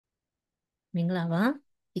မင်္ဂလာပါ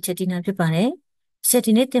ဒီချက်ဒီနာဖြစ်ပါတယ်ချက်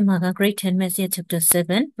ဒီနေ့သင်မှာက grade 10 maths ရဲ့ chapter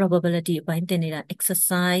 7 probability အပိုင်းသင်နေတာ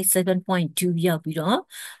exercise 7.2 ရောက်ပြီးတော့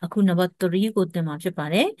အခု number 3ကိုသင်မှာဖြစ်ပါ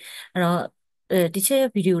တယ်အဲ့တော့ဒီချက်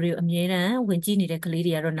ဗီဒီယိုတွေအမြဲတမ်းဝင်ကြည့်နေတဲ့ကလေး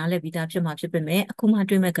တွေကတော့နားလည်ပြီးသားဖြစ်မှာဖြစ်ပေမဲ့အခုမှ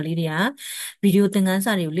တွေ့မဲ့ကလေးတွေကဗီဒီယိုသင်ခန်း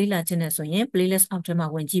စာတွေကိုလေ့လာခြင်းနဲ့ဆိုရင် playlist အောက်ထဲမှာ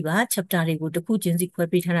ဝင်ကြည့်ပါ chapter တွေကိုတစ်ခုချင်းစီခွဲ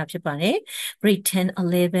ပေးထားတာဖြစ်ပါတယ် grade 10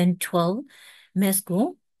 11 12 maths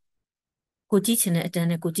ကိုကြည့်ချင်တဲ့အတန်း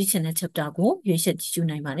နဲ့ကိုကြည့်ချင်တဲ့ chapter ကိုရွေးချယ်ကြည့်ရှု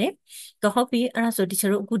နိုင်ပါတယ်။တော့ဟုတ်ပြီအဲ့ဒါဆိုတ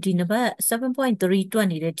ချို့အခုဒီနံပါတ်7.3တွက်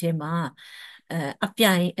နေတဲ့ထဲမှာအ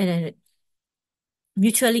ပြိုင်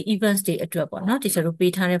mutually events တွေအတွက်ပေါ့နော်တချို့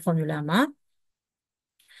ပေးထားတဲ့ formula မှာ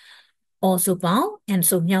or ဆိုပေါင်း and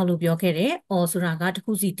ဆိုမြောက်လို့ပြောခဲ့တယ် or ဆိုတာကတစ်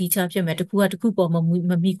ခုစီတီးခြားဖြစ်မယ်တစ်ခုကတစ်ခုပေါ်မ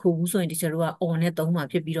မိခိုဘူးဆိုရင်တချို့က or နဲ့သုံးမှာ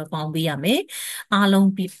ဖြစ်ပြီးတော့ပေါင်းပေးရမယ်အားလုံး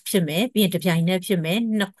ဖြစ်မယ်ပြီးရင်တစ်ပြိုင်တည်းဖြစ်မယ်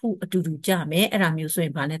နှစ်ခုအတူတူကြမယ်အဲ့ဒါမျိုးဆိုရ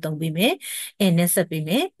င်ဘာနဲ့သုံးပေးမယ် and နဲ့ဆက်ပေးမ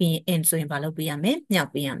ယ်ပြီးရင် and ဆိုရင်ဘာလုပ်ပေးရမယ်မြောက်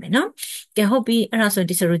ပေးရမယ်နော်ကဲဟုတ်ပြီအဲ့ဒါဆိုရင်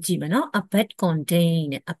တချို့ကြည့်မယ်နော် a bag contain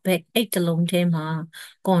a bag အဲ့တစ်လုံးထဲမှာ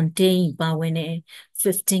contain ပါဝင်တယ်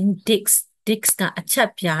15 dicks ကအချက်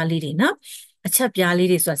ပြားလေးတွေနော်အချက်ပြားလေး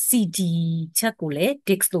တွေဆိုတာ CD ချက်ကိုလည်း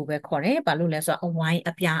dicks လို့ပဲခေါ်တယ်။ဘာလို့လဲဆိုတော့အဝိုင်း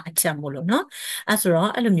အပြားအချက်မို့လို့နော်။အဲဆို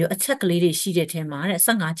တော့အဲ့လိုမျိုးအချက်ကလေးတွေရှိတဲ့ထဲမှာတဲ့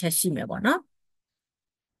15ချက်ရှိမယ်ပေါ့နော်။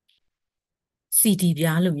 CD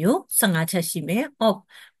ပြားလိုမျိုး15ချက်ရှိမယ်။ of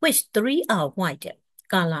which 3 are white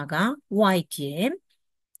ကာလာက white ရယ်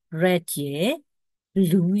red ရယ်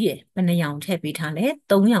လူရယ်ဘယ်နှရောင်ထည့်ပေးထားလဲ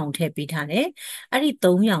3ရောင်ထည့်ပေးထားတယ်။အဲ့ဒီ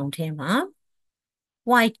3ရောင်ထဲမှာ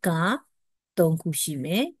white က3ခုရှိမ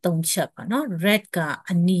ယ်3ချက်ပါနော် red က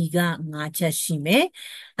အနီက5ချက်ရှိမယ်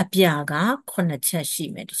အပြာက9ချက်ရှိ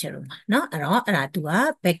မယ်ဒီချက်လုံးမှာနော်အဲ့တော့အဲ့ဒါသူက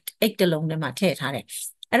back 8တလုံးထဲမှာထည့်ထားတယ်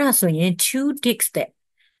အဲ့ဒါဆိုရင် two dicks တဲ့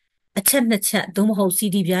အချက်2ချက်သို့မဟုတ်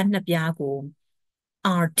CD ပြား2ပြားကို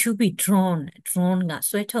are to be drawn က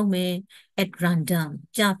ဆွဲထုတ်မယ် at random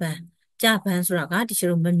ကြပန်းဆိုတာကဒီ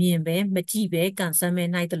လိုမမြင်ပဲမကြည့်ပဲကန်ဆယ်မဲ့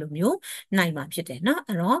နိုင်တယ်လို့မျိုးနိုင်မှာဖြစ်တယ်เนาะ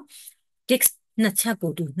အဲ့တော့ dicks နှစ်ချက်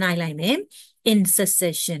ကိုသူနိုင်လိုက်မယ် in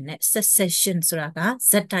succession နဲ့ succession ဆိုတာက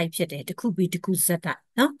ဇက်တိုက်ဖြစ်တယ်တစ်ခုပြီးတစ်ခုဇက်တိုက်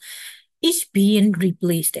เนาะ each being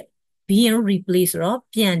replaced being replaced ဆိုတော့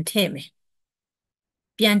ပြန်ထည့်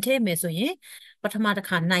မယ်ဆိုရင်ပထမတစ်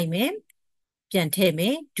ခါနိုင်မယ်ပြန်ထည့်မ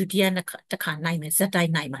ယ်ဒုတိယတစ်ခါနိုင်မယ်ဇက်တို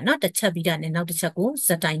က်နိုင်မှာเนาะတစ်ချက်ပြီးတာနဲ့နောက်တစ်ချက်ကိုဇ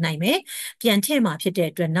က်တိုက်နိုင်မယ်ပြန်ထည့်မှာဖြစ်တဲ့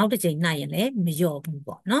အတွက်နောက်တစ်ချိန်နိုင်ရင်လည်းမလျော့ဘူး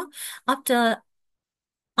ပေါ့เนาะ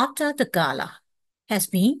after the gala has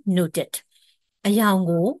been noted အယောင်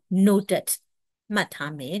ကို noted မှတ်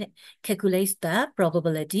ထားမယ်တဲ့ calculate the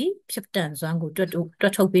probability ဖြစ်တန်စွမ်းကိုတွက်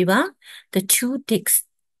ထုတ်ပေးပါ the two dicks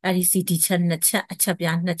အဲ့ဒီ CD ချက်နှစ်ချက်အချက်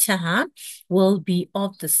ပြားနှစ်ချက်ဟာ will be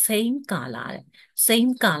of the same color တဲ့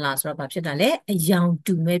same color ဆိုတော့ဘာဖြစ်တာလဲအယောင်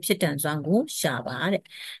တူမဲ့ဖြစ်တန်စွမ်းကိုရှာပါတဲ့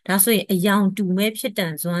ဒါဆိုရင်အယောင်တူမဲ့ဖြစ်တ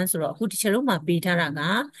န်စွမ်းဆိုတော့အခုဒီချက်လုံးမှာပေးထားတာက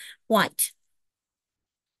white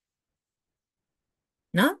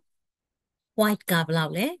နော် white ကဘယ်လော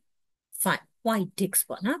က်လဲ5 white dicks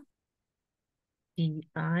ပေါ့နော်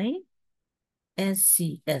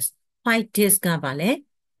DISCS white disc ကပါလဲ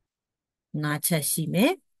5ချက်ရှိမ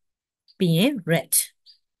ယ်ပြီးရင် red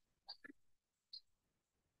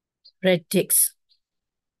disc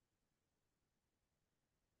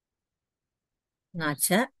 5ချ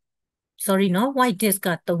က် sorry နော် white disc က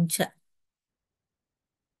3ချက်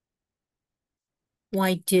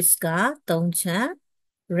white disc က3ချက်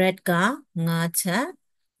red က5ချက်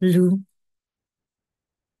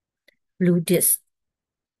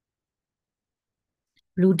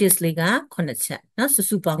blue disc လေးက9ချက်เนาะစု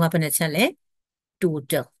စုပေါင်းကဘယ်နှချက်လဲ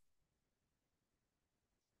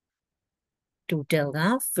total က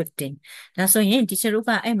15ဒါဆိုရင်ဒီချက်တို့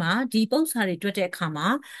ကအဲ့မှာဒီပုံစံတွေတွက်တဲ့အခါမှာ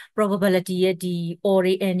probability ရဲ့ဒီ or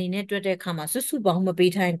တွေ n နေနဲ့တွက်တဲ့အခါမှာစုစုပေါင်းမ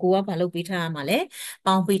ပေးထားရင်ကိုကဘာလုပ်ပေးထားရမှာလဲ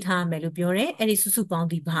ပေါင်းပေးထားရမယ်လို့ပြောတယ်အဲ့ဒီစုစုပေါင်း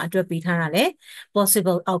ဒီဘာအတွက်ပေးထားတာလဲ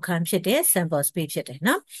possible outcome ဖြစ်တဲ့ sample space ဖြစ်တယ်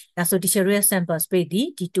နော်ဒါဆိုဒီချက်တို့ရဲ့ sample space ဒီ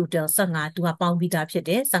total 15သူကပေါင်းပြီးသားဖြစ်တ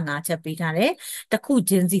ယ်15ချက်ပေးထားတယ်တစ်ခု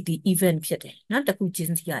ချင်းစီဒီ event ဖြစ်တယ်နော်တစ်ခုချ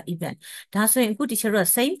င်းစီက event ဒါဆိုရင်အခုဒီချက်တို့က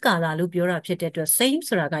same color လို့ပြောတာဖြစ်တဲ့အတွက် same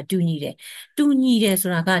ဆိုတာကတူညီတယ်ဆို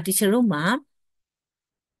တာကဒီချက်လုံးမှာ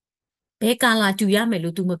ဘယ်ကာလာတူရမယ်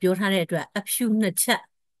လို့သူမပြောထားတဲ့အတွက်အဖြူနှစ်ချက်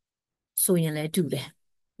ဆိုရင်လည်းတူတယ်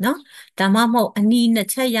နော်ဒါမှမဟုတ်အနီနှစ်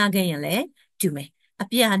ချက်ရခဲ့ရင်လည်းတူမယ်အ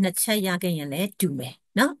ပြာနှစ်ချက်ရခဲ့ရင်လည်းတူမယ်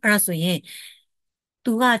နော်အဲ့ဒါဆိုရင်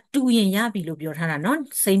သူကတူရင်ရပြီလို့ပြောထားတာနော်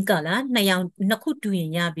same color နှစ်ခုတူရ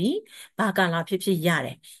င်ရပြီဘာကာလာဖြစ်ဖြစ်ရတ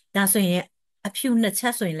ယ်ဒါဆိုရင်အဖြူနှစ်ချ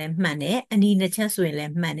က်ဆိုရင်လည်းမှန်တယ်အနီနှစ်ချက်ဆိုရင်လ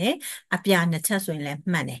ည်းမှန်တယ်အပြာနှစ်ချက်ဆိုရင်လည်း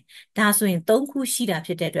မှန်တယ်ဒါဆိုရင်3ခုရှိတာဖြ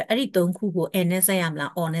စ်တဲ့အတွက်အဲ့ဒီ3ခုကို n နဲ့ဆက်ရမလား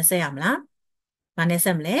or နဲ့ဆက်ရမလားဘာနဲ့ဆ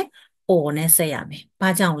က်မလဲ or နဲ့ဆက်ရမယ်ဘာ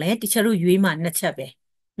ကြောင့်လဲတချို့ရွေးမှာ2ချက်ပဲ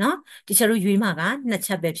နော်တချို့ရွေးမှာကနှစ်ချ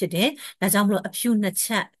က်ပဲဖြစ်တယ်ဒါကြောင့်မလို့အဖြူနှစ်ချ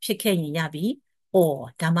က်ဖြစ်ခဲ့ရင်ရပြီor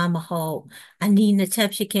ဒါမှမဟုတ်အနီနှစ်ချက်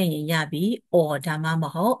ဖြစ်ခဲ့ရင်ရပြီ or ဒါမှမ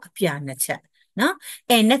ဟုတ်အပြာနှစ်ချက်နော်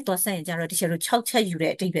နဲ့တော့ဆက်ရင်ကြတော့တချို့6ချက်ယူ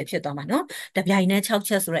တဲ့အဓိပ္ပာယ်ဖြစ်သွားမှာနော်တပြိုင်နဲ့6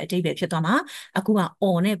ချက်ဆိုတဲ့အဓိပ္ပာယ်ဖြစ်သွားမှာအခုက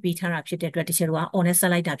or နဲ့ပြီးထားတာဖြစ်တဲ့အတွက်တချို့က or နဲ့ဆ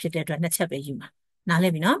က်လိုက်တာဖြစ်တဲ့အတွက်နှစ်ချက်ပဲယူမှာနားလ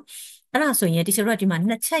ည်ပြီနော်အဲ့ဒါဆိုရင်တချို့ကဒီမှာ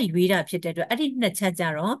နှစ်ချက်ရွေးတာဖြစ်တဲ့အတွက်အဲ့ဒီနှစ်ချက်ကြ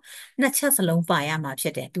တော့နှစ်ချက်စလုံးပါရမှာဖြ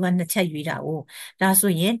စ်တယ်သူကနှစ်ချက်ရွေးတာ哦ဒါ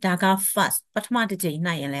ဆိုရင်ဒါက first ပထမတစ်ကြိမ်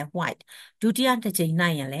နိုင်ရင်လဲ white ဒုတိယတစ်ကြိမ်နို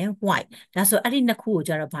င်ရင်လဲ white ဒါဆိုအဲ့ဒီနှစ်ခုကို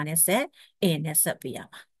ကြတော့ဘာနဲ့ဆက် a နဲ့ဆက်ပေးရ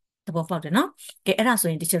မှာသဘောပေါက်တယ်နော်ကဲအဲ့ဒါဆို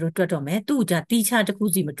ရင်တချို့တို့တွက်တော့မယ်သူ့ကြတီးခြားတစ်ခု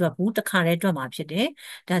စီမတွက်ဘူးတစ်ခါတည်းတွက်မှာဖြစ်တယ်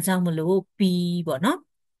ဒါကြောင့်မလို့ p ပေါ့နော်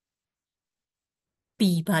p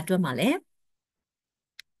ဘာတွက်မှာလဲ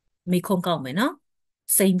မိခုံးကောက်မယ်နော်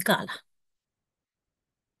same ကလား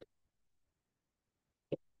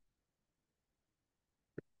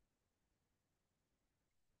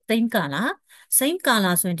same color same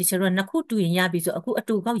color ဆိုရင်တချို့ကနှစ်ခုတူရင်ရပြီဆိုအခုအ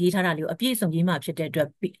တူကောက်ရေးထားတာလေးကိုအပြည့်စုံရေးမှာဖြစ်တဲ့အတွက်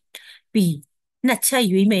B နှစ်ချက်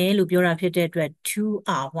ရွေးမယ်လို့ပြောတာဖြစ်တဲ့အတွက် two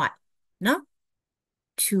are white နော်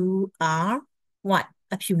two are white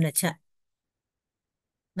အဖြူနှစ်ချက်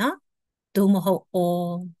နော်သို့မဟုတ် or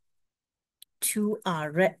two are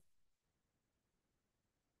red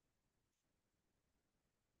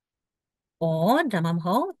or ဒါမှမ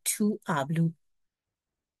ဟုတ် two are blue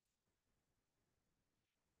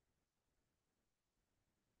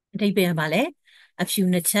အဓိပ္ပာယ်ကဘာလဲအဖြူ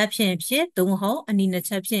နှစ်ချက်ဖြစ်ရင်ဖြစ်သို့မဟုတ်အနီနှစ်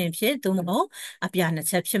ချက်ဖြစ်ရင်ဖြစ်သို့မဟုတ်အပြာနှစ်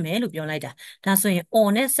ချက်ဖြစ်မယ်လို့ပြောလိုက်တာဒါဆိုရင် or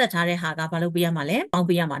နဲ့ဆက်ထားတဲ့ဟာကဘာလို့ပေးရမှာလဲပေါင်း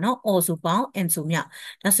ပေးရမှာနော် or ဆိုပေါင်း and ဆိုမြ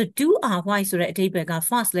ဒါဆို two are white ဆိုတဲ့အဓိပ္ပာယ်က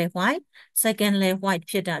first လဲ white second လဲ white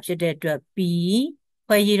ဖြစ်တာဖြစ်တဲ့အတွက် b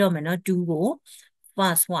ခွဲရေးတော့မယ်နော်2ကို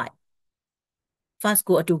first white first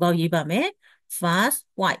ကိုအတူကောက်ရေးပါမယ် first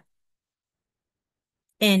white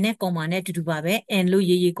n နဲ့ comma နဲ့တူတူပါပဲ n လို့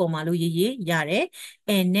ရေးရေး comma လို့ရေးရေးရတယ်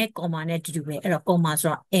n နဲ့ comma နဲ့တူတူပဲအဲ့တော့ comma ဆို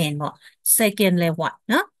တော့ n ပေါ့ second လဲ white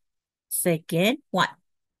နော် second white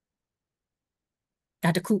ဒါ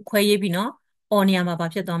တခုခွဲရေးပြီနော် or နေရာမှာဘာ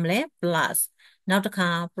ဖြစ်သွားမလဲ plus နောက်တစ်ခါ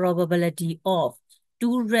probability of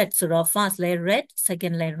two red ဆိုတော့ first လဲ red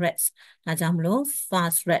second လဲ red ဒါကြောင့်မလို့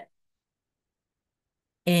first red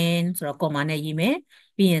n ဆိုတော့ comma နဲ့ရေးမယ်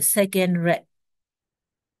ပြီးရင် second red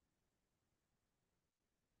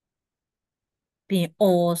ပြီးရင်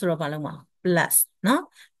or ဆိုတော့ဘာလို့မှာ plus နော်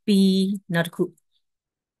ပြီးနောက်တစ်ခု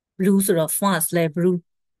blue ဆိုတော့ first လဲ blue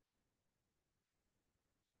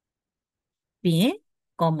ပြီးရင်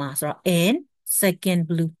comma ဆိုတော့ and second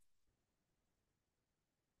blue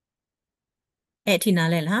အဲ့ထိနား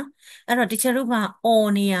လဲလားအဲ့တော့ teacher တို့က or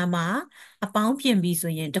နေရာမှာအပေါင်းပြင်ပြီး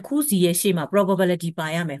ဆိုရင်တစ်ခုစီရဲ့ရှေ့မှာ probability ပါ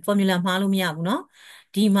ရမယ် formula မှားလို့မရဘူးเนาะ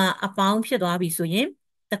ဒီမှာအပေါင်းဖြစ်သွားပြီဆိုရင်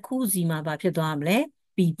တစ်ခုစီမှာဘာဖြစ်သွားမလဲ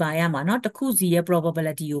p ပါရမှာเนาะတစ်ခုစီရဲ့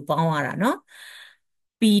probability ကိုပေါင်းရတာเนาะ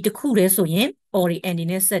p တစ်ခုတည်းဆိုရင် or ဒီ and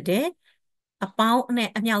နဲ့ဆက်တယ်အပေါင်းနဲ့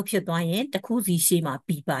အမြောက်ဖြစ်သွားရင်တစ်ခုစီရှေ့မှာ p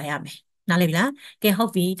ပါရမယ်နားလည်ပြီလားကဲဟု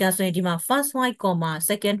တ်ပြီဒါဆိုရင်ဒီမှာ first white comma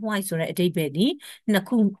second white ဆိုတဲ့အဓိပ္ပာယ်ဒီနှစ်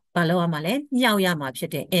ခုဘာလို့ရမှာလဲမြောက်ရမှာဖြစ်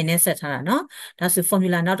တယ် n နဲ့ဆက်ထားတာเนาะဒါဆို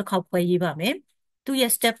formula နောက်တစ်ခေါက်ဖွဲ့ရေးပါမယ်သူ့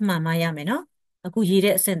ရဲ့ step မှန်မှရမယ်เนาะအခုရေး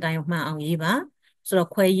တဲ့အဆင့်တိုင်းကိုမှန်အောင်ရေးပါဆိုတော့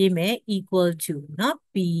ခွဲရေးမယ် equal to เนาะ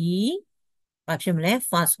p ဘာဖြစ်မလဲ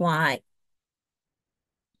first white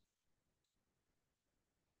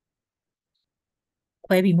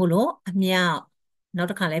ခွဲပြီးမို့လို့အမြောက်နောက်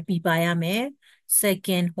တစ်ခါလဲ p ပါရမယ်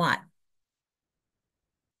second white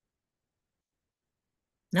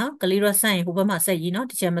နော်ကလေးတော့ဆက်ရင်ဟိုဘက်မှာဆက်ရေးနော်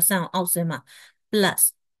တစ်ချက်မဆက်အောင်အောက်ဆင်းမှာ plus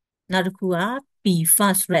နောက်တစ်ခုက b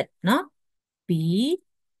first red နော် b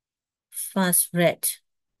first red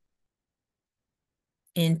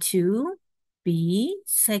into b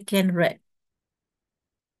second red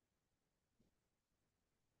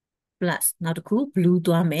plus နောက်တစ်ခု blue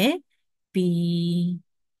သွားမယ် b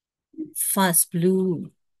first blue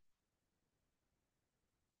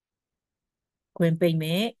ခွင့်ပိတ်မ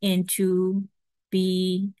ယ် into b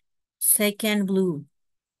second blue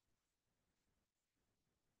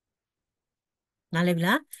နားလည်ပြီ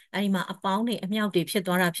လားအဲ့ဒီမှာအပေါင်းတွေအမြောက်တွေဖြစ်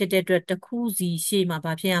သွားတာဖြစ်တဲ့အတွက်တစ်ခုစီရှေ့မှာ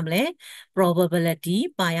ဘာဖြစ်ရမလဲ probability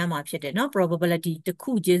ပါရမှာဖြစ်တယ်เนาะ probability တစ်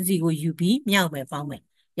ခုချင်းစီကိုယူပြီးမြောက်မယ်ပေါင်းမယ်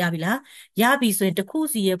ရပြီလားရပြီဆိုရင်တစ်ခု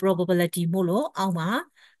စီရဲ့ probability မို့လို့အောက်မှာ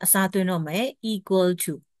အစားသွင်းတော့မယ် equal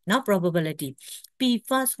to เนาะ probability p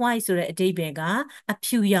first white ဆိုတဲ့အဓိပ္ပာယ်ကအ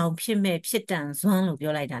ဖြူရောင်ဖြစ်မဲ့ဖြစ်တန်စွမ်းလို့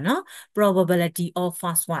ပြောလိုက်တာเนาะ probability of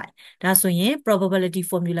first white ဒါဆိုရင် probability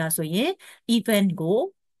formula ဆိုရင် event ကို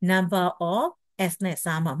number of s နဲ့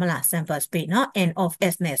စားမှာမလား sample space เนาะ n of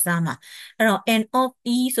s နဲ့စားမှာအဲ့တော့ n of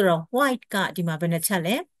e ဆိုတော့ white ကဒီမှာဘယ်နှချက်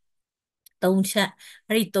လဲ3ချက်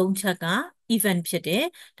အဲ့ဒီ3ချက်က event ဖြစ်တယ်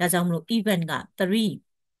ဒါကြောင့်မလို့ event က3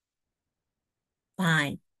 by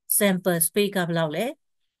sample space ကဘယ်လောက်လဲ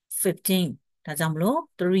15ဒါကြောင့်မလို့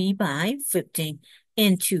3 by 15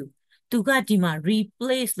 into သူကဒီမှာ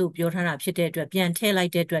replace လို့ပြောထားတာဖြစ်တဲ့အတွက်ပြန်ထည့်လို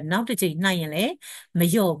က်တဲ့အတွက်နောက်တစ်ချိန်နှိုက်ရင်လည်းမ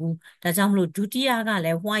လျော့ဘူးဒါကြောင့်မလို့ဒုတိယကလ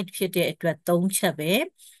ည်း white ဖြစ်တဲ့အတွက်3ချက်ပဲ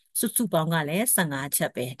စုစုပေါင်းကလည်း15ချ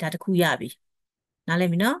က်ပဲဒါတစ်ခုရပြီနားလည်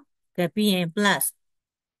ပြီနော်ကဲပြီးရင် plus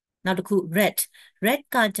နောက်တစ်ခု red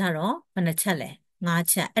ကကြတော့ဘယ်နှချက်လဲ5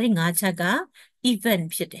ချက်အဲ့ဒီ5ချက်က event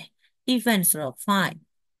ဖြစ်တယ် event ဆိုတော့5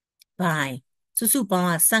 by စုစုပေါင်း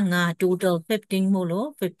က15 total 15မို့လို့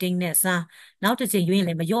15နဲ့စားနောက်တစ်ချိန်ရွေးရင်လ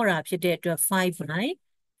ည်းမလျော့တာဖြစ်တဲ့အတွက်5 by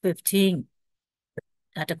 15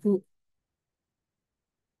ဒါတစ်ခု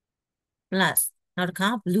plus နောက်တစ်ခါ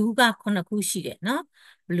blue က9ခုရှိတယ်နော်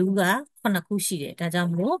blue က9ခုရှိတယ်ဒါကြော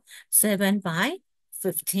င့်မို့7 by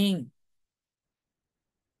 15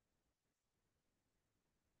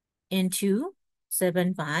 into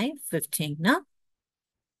 7 by 15နော်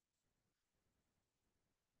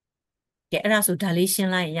ကဲအဲ့ဒါဆိုဒါလေးရှင်း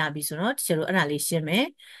လိုက်ရပြီဆိုတော့တချို့တို့အဲ့ဒါလေးရှင်းမယ်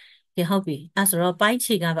ကဲဟုတ်ပြီအဲ့ဆိုတော့ပိုင်း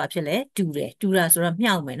ခြေကဘာဖြစ်လဲတူတာဆိုတော့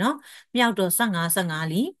မြောက်မယ်နော်မြောက်တော့15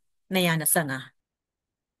လီ225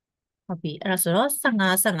ဟုတ်ပြီအဲ့ဒါဆိုတော့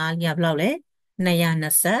15လီကဘယ်လောက်လဲ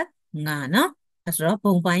225နော်အဲ့ဆိုတော့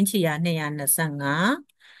ပုံပိုင်းခြေက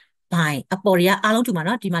225ဘိုင်အပေါ်တွေကအားလုံးတူမှာ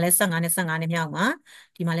နော်ဒီမှာလဲ15နဲ့15နဲ့မြောက်မှာ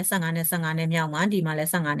ဒီမှာလဲ15နဲ့15နဲ့မြောက်မှာဒီမှာလဲ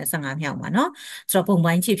15နဲ့15မြောက်မှာနော်ဆိုတော့ပုံ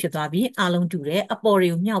ပိုင်းခြေဖြစ်သွားပြီအားလုံးတူတယ်အပေါ်တွေ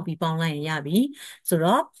ကိုမြောက်ပြီးပေါင်းလိုက်ရင်ရပြီဆို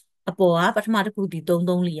တော့အပေါ်ကပထမတစ်ခုဒီ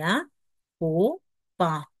33လီကကို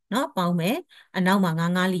ပေါင်းနော်ပေါင်းမယ်အနောက်မှာ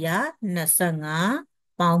55လီက25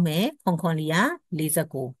ပေါင်းမယ်ခွန်လီက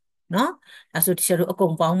49နော်အဲ့ဆိုတချို့တို့အကု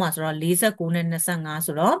န်ပေါင်းမှာဆိုတော့49နဲ့25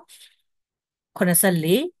ဆိုတော့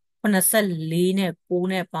84 84နဲ့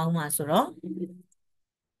9နဲ့ပေါင်းမှာဆိုတော့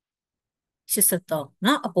83เน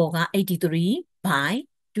าะအပေါ်က83 by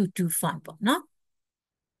 225ပေါ့เนาะ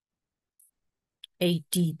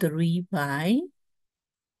83 by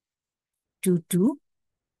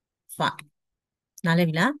 225နားလည်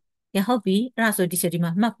ပြီလားကဲဟုတ်ပြီအဲ့ဒါဆိုဒီချက်ဒီ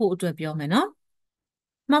မှာမှတ်ဖို့အတွက်ပြောမယ်เนาะ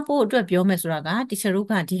မှတ်ဖို့အတွက်ပြောမယ်ဆိုတာကတီချာတို့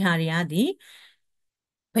ကဒီဟာတွေကဒီ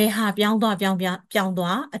ဘယ်ဟာပြောင်းသွား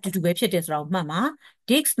အတူတူပဲဖြစ်တယ်ဆိုတော့မှတ်မှာ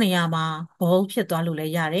disk နေရာမှာ ball ဖြစ်သွားလို့လ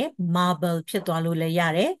ည်းရတယ် marble ဖြစ်သွားလို့လည်းရ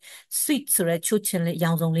တယ် seat ဆိုတဲ့ချိုးချင်လေး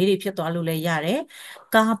ရောင်စုံလေးတွေဖြစ်သွားလို့လည်းရတယ်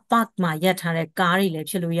car park မှာရပ်ထားတဲ့ကားတွေလည်း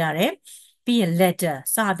ဖြစ်လို့ရတယ်ပြီးရင် letter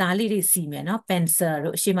စာသားလေးတွေစီမယ်နော် pencil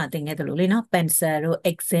တို့အရှိမသင်ခဲ့တယ်လို့လေနော် pencil တို့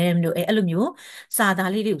exam တို့အဲ့လိုမျိုးစာ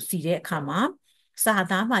သားလေးတွေကိုစီတဲ့အခါမှာစာ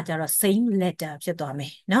သားမှာကျတော့ same letter ဖြစ်သွားမ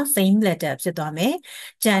ယ်เนาะ same letter ဖြစ်သွားမယ်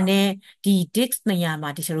ကြံတဲ့ဒီ disk နေရာမှာ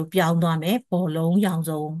ဒီလိုပြောင်းသွားမယ်ဘောလုံးရောင်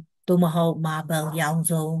စုံသို့မဟုတ် marble ရောင်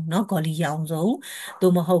စုံเนาะ golly ရောင်စုံ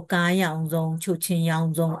သို့မဟုတ်ကားရောင်စုံချိုချင်းရောင်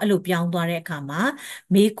စုံအဲ့လိုပြောင်းသွားတဲ့အခါမှာ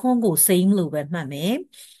မေးခွန်းကို same လို့ပဲမှတ်မယ်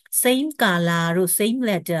same color တို့ same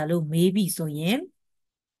letter လို့မေးပြီဆိုရင်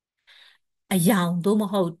အယောင်သို့မ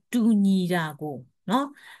ဟုတ်တူညီတာကိုเนาะ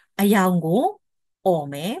အယောင်ကိုអော်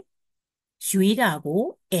မယ်ရွေးတာကို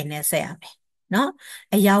အဲနဲ့ဆက်ရမယ်နော်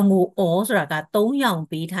အယောင်ကိုអော်ဆိုတာက3ယောင်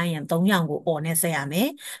ပေးထားရင်3ယောင်ကိုអော်နဲ့ဆက်ရမယ်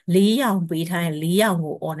4ယောင်ပေးထားရင်4ယောင်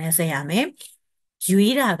ကိုអော်နဲ့ဆက်ရမယ်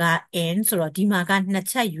ရွေးတာက n ဆိုတော့ဒီမှာက2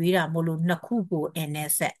ချက်ရွေးတာမို့လို့2ခုကို n နဲ့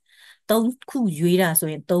ဆက်3ခုရွေးတာဆို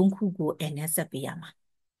ရင်3ခုကို n နဲ့ဆက်ပေးရမှာ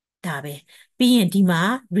ဒါပဲပြီးရင်ဒီမှာ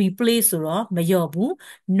replace ဆိုတော့မလျော့ဘူး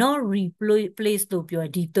not replace လို့ပြော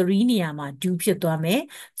ဒီ3နေရာမှာ2ဖြစ်သွားမယ်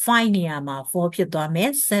5နေရာမှာ4ဖြစ်သွားမယ်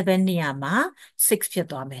7နေရာမှာ6ဖြစ်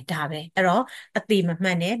သွားမယ်ဒါပဲအဲ့တော့အတိမမှ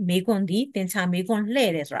တ်နဲ့မေးခွန်းဒီသင်္ချာမေးခွန်းလှ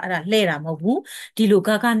ည့်တယ်ဆိုတာအဲ့ဒါလှည့်တာမဟုတ်ဘူးဒီလိုက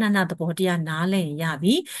နနသဘောတရားနားလည်ရင်ရ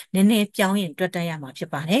ပြီနည်းနည်းပြောင်းရင်တွက်တတ်ရမှာဖြစ်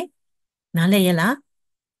ပါတယ်နားလည်ရလား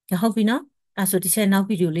ဟုတ်ပြီနော်အဲ့ဆိုဒီချက်နောက်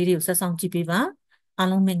ဗီဒီယိုလေးတွေကိုဆက်ဆောင်ကြည့်ပေးပါအား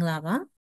လုံးမင်္ဂလာပါ